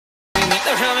movimento.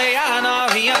 Eu chamei a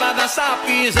novinha pra dançar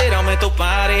piseira. Aumenta o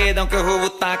paredão que o roubo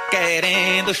tá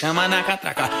querendo. Chama na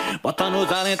catraca, bota no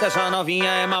talento. Essa novinha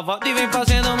é malvada e vem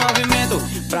fazendo movimento.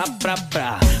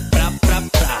 Pra.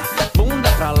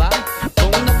 Bunda pra lá,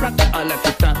 bunda pra cá. Olha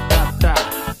que tá